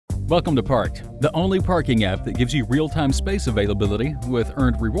Welcome to PARQT, the only parking app that gives you real-time space availability with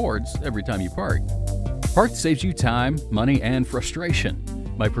earned rewards every time you park. PARQT saves you time, money, and frustration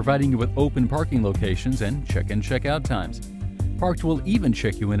by providing you with open parking locations and check-in, check-out times. PARQT will even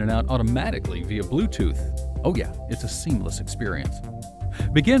check you in and out automatically via Bluetooth. Oh yeah, it's a seamless experience.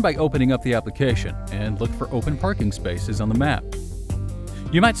 Begin by opening up the application and look for open parking spaces on the map.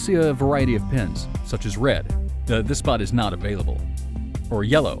 You might see a variety of pins, such as red, this spot is not available, or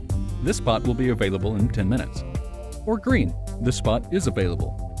yellow, this spot will be available in 10 minutes, or green, this spot is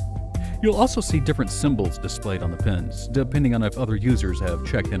available. You'll also see different symbols displayed on the pins, depending on if other users have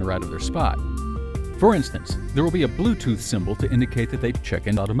checked in or out of their spot. For instance, there will be a Bluetooth symbol to indicate that they've checked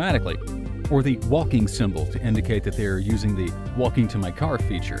in automatically, or the walking symbol to indicate that they are using the walking to my car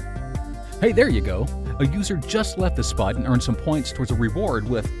feature. Hey, there you go! A user just left the spot and earned some points towards a reward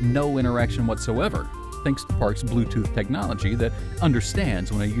with no interaction whatsoever, thanks to PARQT's Bluetooth technology that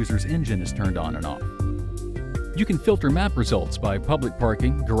understands when a user's engine is turned on and off. You can filter map results by public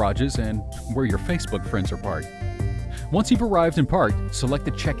parking, garages, and where your Facebook friends are parked. Once you've arrived in PARQT, select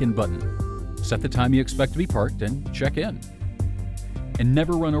the check-in button. Set the time you expect to be parked and check in. And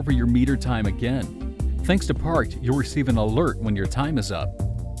never run over your meter time again. Thanks to PARQT, you'll receive an alert when your time is up.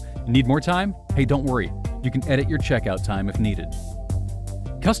 Need more time? Hey, don't worry. You can edit your checkout time if needed.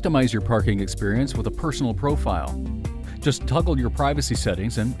 Customize your parking experience with a personal profile. Just toggle your privacy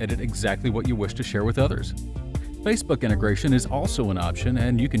settings and edit exactly what you wish to share with others. Facebook integration is also an option,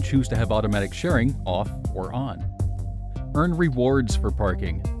 and you can choose to have automatic sharing off or on. Earn rewards for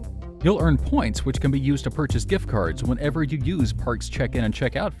parking. You'll earn points which can be used to purchase gift cards whenever you use PARQT's check-in and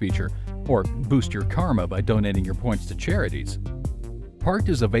check-out feature, or boost your karma by donating your points to charities. PARQT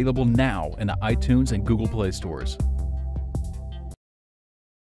is available now in the iTunes and Google Play stores.